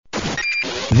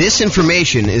This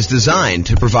information is designed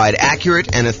to provide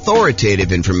accurate and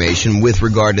authoritative information with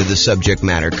regard to the subject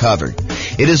matter covered.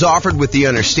 It is offered with the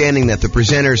understanding that the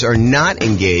presenters are not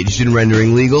engaged in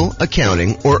rendering legal,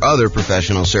 accounting, or other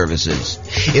professional services.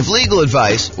 If legal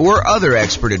advice or other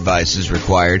expert advice is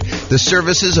required, the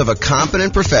services of a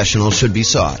competent professional should be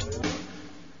sought.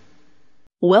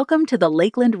 Welcome to the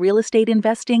Lakeland Real Estate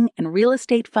Investing and Real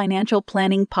Estate Financial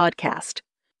Planning Podcast.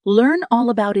 Learn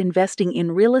all about investing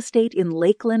in real estate in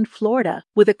Lakeland, Florida,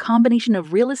 with a combination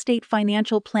of real estate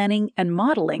financial planning and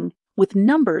modeling with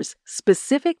numbers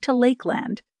specific to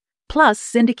Lakeland, plus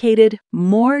syndicated,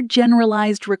 more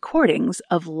generalized recordings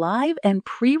of live and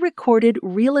pre-recorded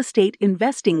real estate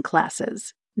investing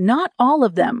classes, not all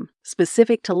of them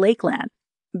specific to Lakeland.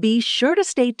 Be sure to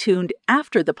stay tuned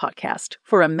after the podcast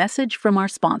for a message from our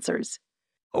sponsors.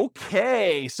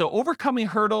 Okay, so overcoming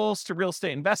hurdles to real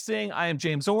estate investing. I am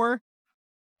James Orr.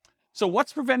 So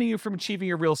what's preventing you from achieving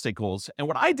your real estate goals? And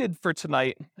what I did for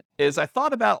tonight is I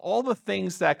thought about all the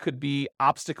things that could be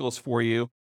obstacles for you,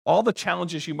 all the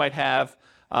challenges you might have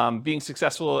being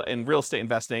successful in real estate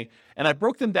investing, and I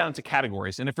broke them down into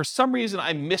categories. And if for some reason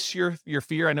I miss your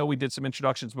fear, I know we did some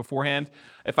introductions beforehand.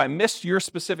 If I missed your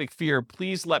specific fear,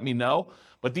 please let me know.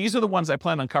 But these are the ones I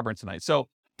plan on covering tonight. So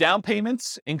down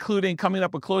payments, including coming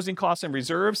up with closing costs and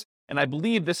reserves. And I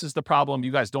believe this is the problem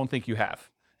you guys don't think you have.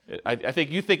 I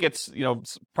think you think it's,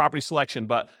 property selection,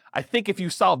 but I think if you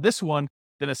solve this one,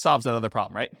 then it solves that other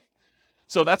problem, right?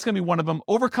 So that's going to be one of them.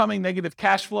 Overcoming negative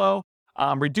cash flow,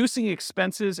 reducing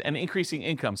expenses, and increasing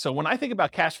income. So when I think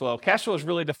about cash flow is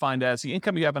really defined as the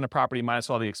income you have on a property minus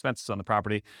all the expenses on the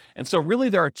property. And so really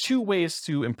there are two ways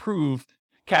to improve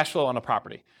cash flow on a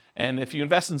property. And if you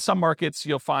invest in some markets,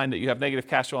 you'll find that you have negative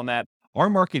cash flow on that. Our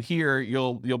market here,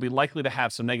 you'll be likely to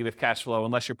have some negative cash flow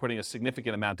unless you're putting a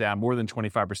significant amount down, more than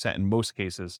 25% in most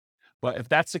cases. But if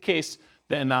that's the case,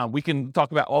 then we can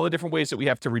talk about all the different ways that we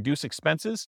have to reduce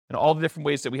expenses and all the different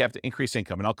ways that we have to increase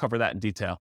income. And I'll cover that in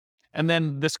detail. And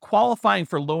then this qualifying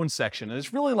for loan section, and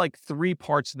there's really like three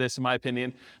parts to this, in my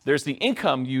opinion. There's the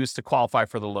income used to qualify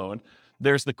for the loan.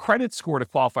 There's the credit score to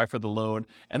qualify for the loan.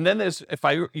 And then there's,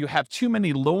 you have too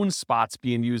many loan spots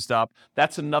being used up,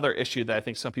 that's another issue that I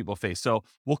think some people face. So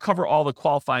we'll cover all the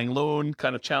qualifying loan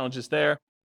kind of challenges there.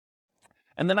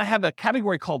 And then I have a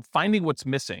category called finding what's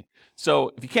missing.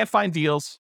 So if you can't find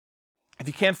deals, if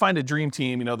you can't find a dream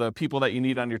team, the people that you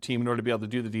need on your team in order to be able to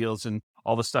do the deals and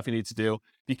all the stuff you need to do, if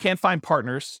you can't find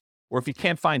partners, or if you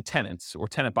can't find tenants or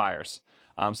tenant buyers.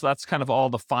 So that's kind of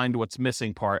all the find what's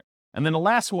missing part. And then the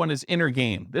last one is inner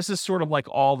game. This is sort of like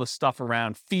all the stuff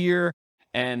around fear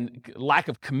and lack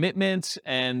of commitment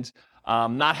and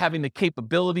not having the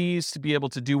capabilities to be able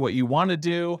to do what you want to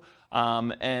do,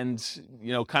 and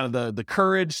kind of the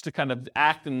courage to kind of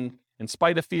act in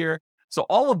spite of fear. So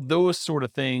all of those sort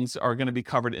of things are going to be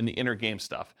covered in the inner game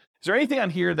stuff. Is there anything on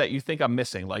here that you think I'm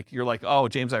missing? Like you're like, oh,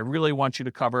 James, I really want you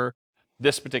to cover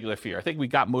this particular fear. I think we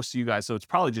got most of you guys, so it's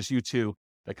probably just you two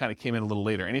that kind of came in a little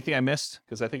later. Anything I missed?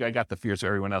 Because I think I got the fears of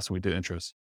everyone else when we did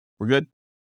intros. We're good?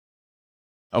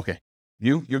 Okay.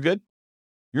 You're good?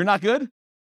 You're not good?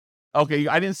 Okay,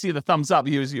 I didn't see the thumbs up.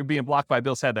 You're being blocked by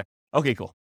Bill's head there. Okay,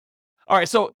 cool. All right,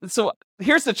 so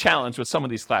here's the challenge with some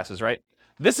of these classes, right?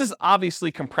 This is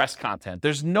obviously compressed content.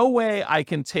 There's no way I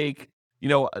can take,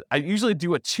 I usually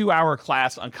do a 2-hour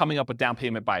class on coming up with down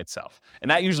payment by itself.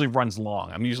 And that usually runs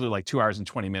long. I'm usually like 2 hours and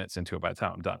 20 minutes into it by the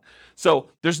time I'm done. So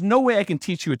there's no way I can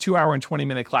teach you a 2-hour and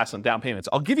 20-minute class on down payments.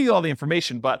 I'll give you all the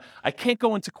information, but I can't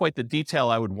go into quite the detail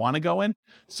I would want to go in.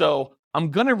 So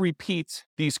I'm going to repeat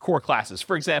these core classes.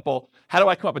 For example, how do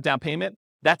I come up with down payment?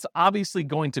 That's obviously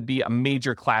going to be a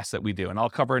major class that we do. And I'll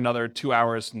cover another 2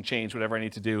 hours and change whatever I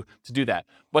need to do that.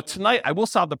 But tonight I will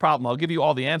solve the problem. I'll give you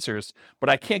all the answers, but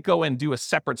I can't go and do a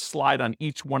separate slide on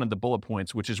each one of the bullet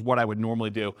points, which is what I would normally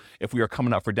do if we were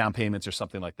coming up for down payments or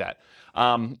something like that.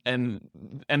 And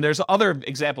there's other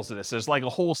examples of this. There's like a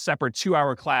whole separate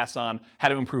 2-hour class on how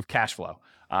to improve cash flow.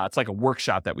 It's like a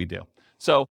workshop that we do.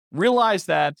 So realize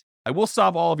that I will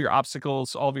solve all of your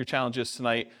obstacles, all of your challenges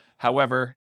tonight.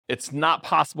 However, it's not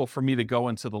possible for me to go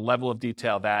into the level of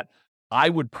detail that I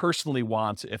would personally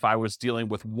want if I was dealing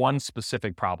with one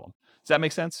specific problem. Does that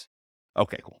make sense?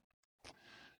 Okay, cool.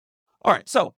 All right,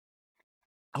 so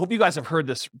I hope you guys have heard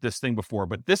this thing before,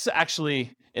 but this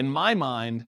actually, in my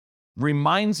mind,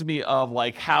 reminds me of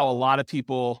like how a lot of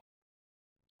people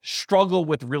struggle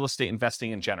with real estate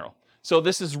investing in general. So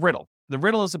this is riddle. The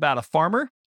riddle is about a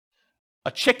farmer,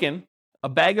 a chicken, a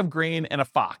bag of grain, and a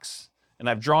fox. And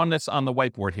I've drawn this on the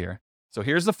whiteboard here. So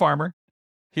here's the farmer,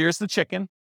 here's the chicken,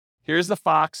 here's the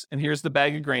fox, and here's the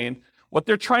bag of grain. What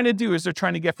they're trying to do is they're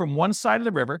trying to get from one side of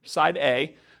the river, side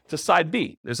A, to side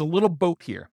B. There's a little boat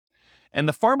here. And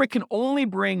the farmer can only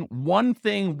bring one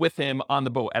thing with him on the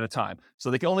boat at a time. So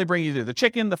they can only bring either the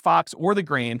chicken, the fox, or the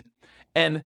grain.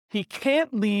 And he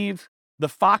can't leave the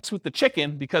fox with the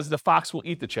chicken because the fox will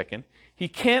eat the chicken. He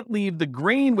can't leave the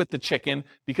grain with the chicken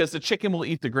because the chicken will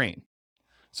eat the grain.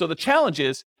 So the challenge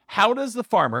is, how does the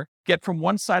farmer get from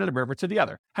one side of the river to the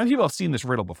other? How many people have seen this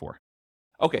riddle before?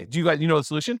 Okay, do you guys, know the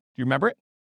solution? Do you remember it?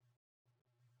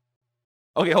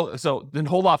 Okay,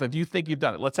 hold off if you think you've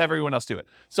done it. Let's have everyone else do it.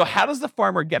 So how does the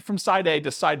farmer get from side A to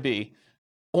side B,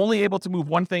 only able to move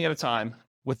one thing at a time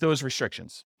with those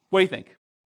restrictions? What do you think?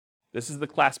 This is the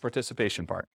class participation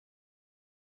part.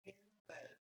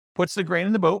 Puts the grain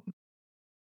in the boat.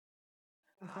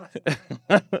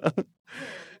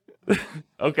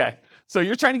 Okay, so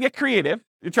you're trying to get creative.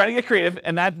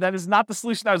 And that is not the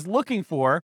solution I was looking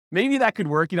for. Maybe that could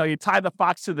work. You tie the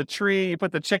fox to the tree, you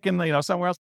put the chicken, somewhere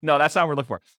else. No, that's not what we're looking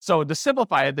for. So to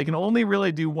simplify it, they can only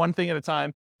really do one thing at a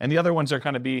time, and the other ones are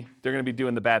they're going to be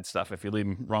doing the bad stuff if you leave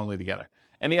them wrongly together.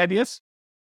 Any ideas?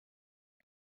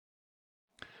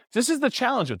 This is the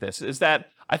challenge with this, is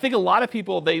that I think a lot of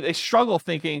people, they struggle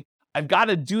thinking, I've got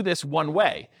to do this one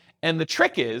way. And the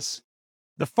trick is,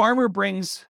 the farmer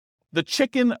brings the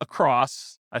chicken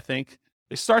across, I think.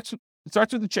 It starts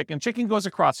with the chicken. Chicken goes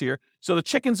across here. So the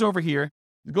chicken's over here,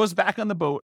 it goes back on the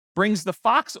boat, brings the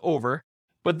fox over,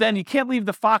 but then you can't leave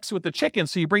the fox with the chicken,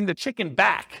 so you bring the chicken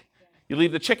back. You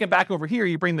leave the chicken back over here,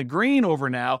 you bring the grain over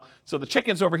now, so the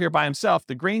chicken's over here by himself.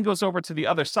 The grain goes over to the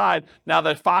other side. Now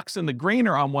the fox and the grain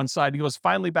are on one side. He goes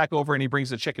finally back over and he brings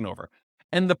the chicken over.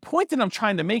 And the point that I'm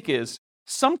trying to make is,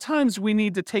 sometimes we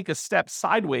need to take a step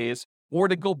sideways or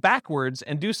to go backwards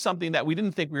and do something that we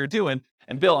didn't think we were doing.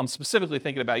 And Bill, I'm specifically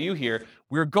thinking about you here.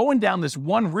 We're going down this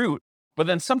one route, but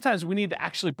then sometimes we need to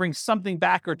actually bring something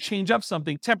back or change up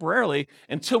something temporarily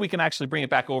until we can actually bring it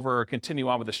back over or continue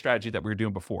on with the strategy that we were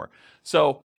doing before.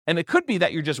 So, and it could be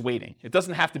that you're just waiting. It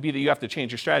doesn't have to be that you have to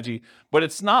change your strategy, but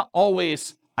it's not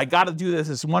always, I got to do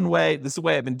this one way. This is the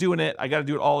way I've been doing it. I got to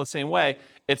do it all the same way.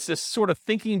 It's this sort of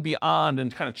thinking beyond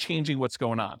and kind of changing what's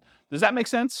going on. Does that make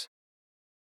sense?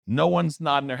 No one's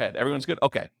nodding their head. Everyone's good?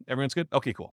 Okay. Everyone's good?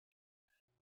 Okay, cool.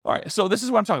 All right. So this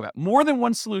is what I'm talking about. More than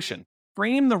one solution.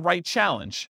 Frame the right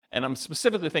challenge. And I'm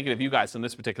specifically thinking of you guys in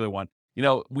this particular one.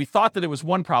 We thought that it was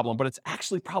one problem, but it's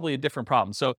actually probably a different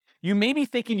problem. So you may be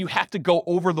thinking you have to go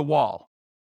over the wall.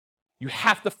 You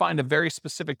have to find a very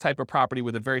specific type of property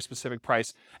with a very specific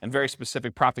price and very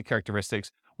specific profit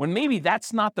characteristics, when maybe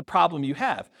that's not the problem you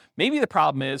have. Maybe the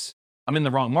problem is, I'm in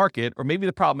the wrong market, or maybe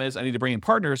the problem is I need to bring in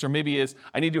partners, or maybe is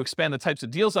I need to expand the types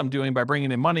of deals I'm doing by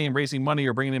bringing in money and raising money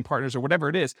or bringing in partners or whatever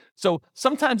it is. So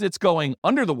sometimes it's going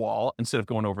under the wall instead of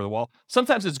going over the wall.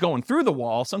 Sometimes it's going through the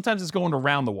wall. Sometimes it's going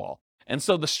around the wall. And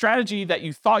so the strategy that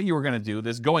you thought you were going to do,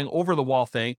 this going over the wall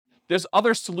thing, there's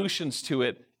other solutions to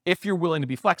it if you're willing to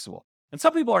be flexible. And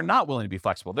some people are not willing to be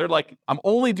flexible. They're like, I'm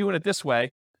only doing it this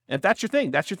way. And if that's your thing,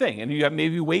 that's your thing. And you have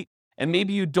maybe wait, and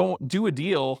maybe you don't do a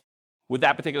deal with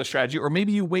that particular strategy, or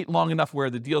maybe you wait long enough where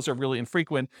the deals are really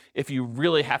infrequent if you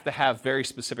really have to have very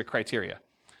specific criteria.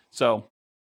 So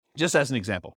just as an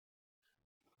example.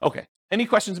 Okay, any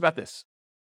questions about this?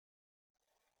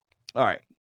 All right.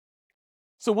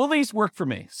 So will these work for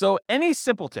me? So any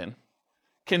simpleton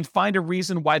can find a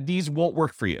reason why these won't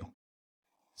work for you.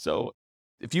 So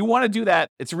if you want to do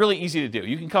that, it's really easy to do.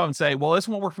 You can come and say, well, this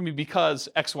won't work for me because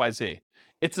X, Y, Z.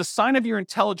 It's a sign of your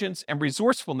intelligence and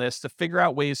resourcefulness to figure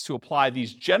out ways to apply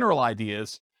these general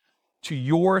ideas to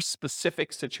your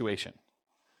specific situation.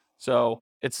 So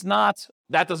it's not,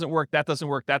 that doesn't work, that doesn't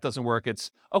work, that doesn't work.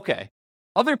 It's, okay,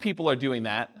 other people are doing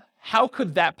that. How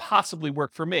could that possibly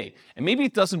work for me? And maybe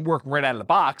it doesn't work right out of the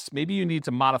box. Maybe you need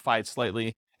to modify it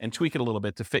slightly and tweak it a little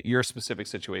bit to fit your specific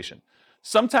situation.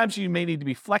 Sometimes you may need to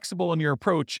be flexible in your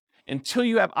approach until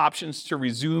you have options to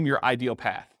resume your ideal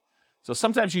path. So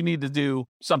sometimes you need to do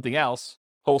something else,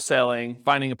 wholesaling,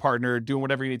 finding a partner, doing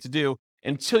whatever you need to do,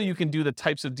 until you can do the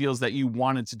types of deals that you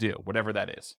wanted to do, whatever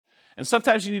that is. And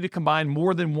sometimes you need to combine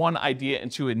more than one idea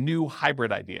into a new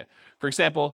hybrid idea. For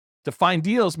example, to find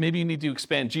deals, maybe you need to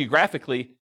expand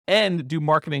geographically and do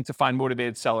marketing to find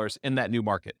motivated sellers in that new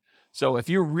market. So if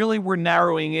you really were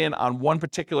narrowing in on one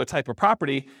particular type of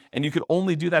property and you could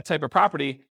only do that type of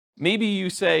property, maybe you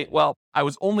say, well, I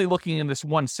was only looking in this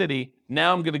one city.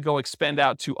 Now I'm going to go expand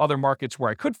out to other markets where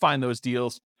I could find those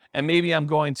deals. And maybe I'm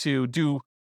going to do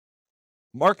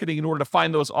marketing in order to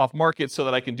find those off market so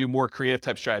that I can do more creative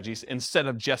type strategies instead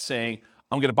of just saying,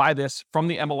 I'm going to buy this from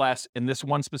the MLS in this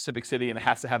one specific city and it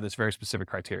has to have this very specific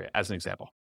criteria, as an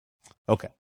example. Okay.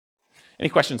 Any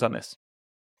questions on this?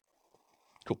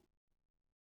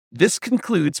 This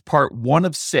concludes part 1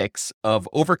 of 6 of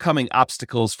Overcoming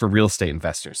Obstacles for Real Estate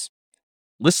Investors.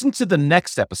 Listen to the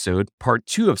next episode, part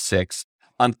 2 of 6,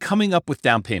 on coming up with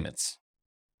down payments.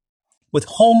 With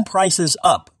home prices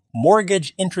up,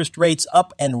 mortgage interest rates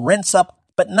up, and rents up,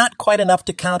 but not quite enough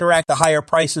to counteract the higher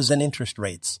prices and interest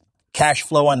rates, cash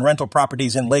flow on rental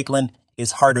properties in Lakeland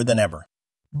is harder than ever.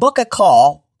 Book a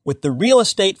call with the Real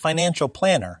Estate Financial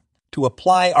Planner to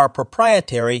apply our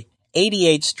proprietary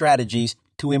 88 strategies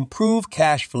to improve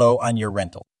cash flow on your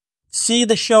rental. See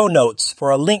the show notes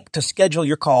for a link to schedule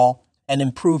your call and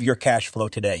improve your cash flow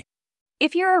today.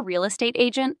 If you're a real estate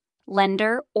agent,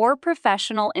 lender, or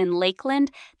professional in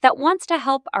Lakeland that wants to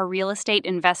help our real estate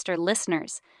investor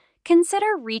listeners,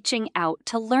 consider reaching out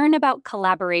to learn about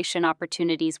collaboration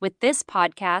opportunities with this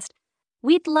podcast.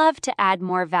 We'd love to add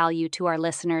more value to our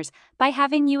listeners by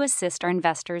having you assist our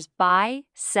investors buy,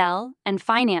 sell, and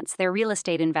finance their real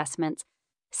estate investments.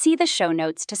 See the show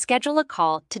notes to schedule a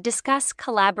call to discuss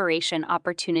collaboration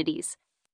opportunities.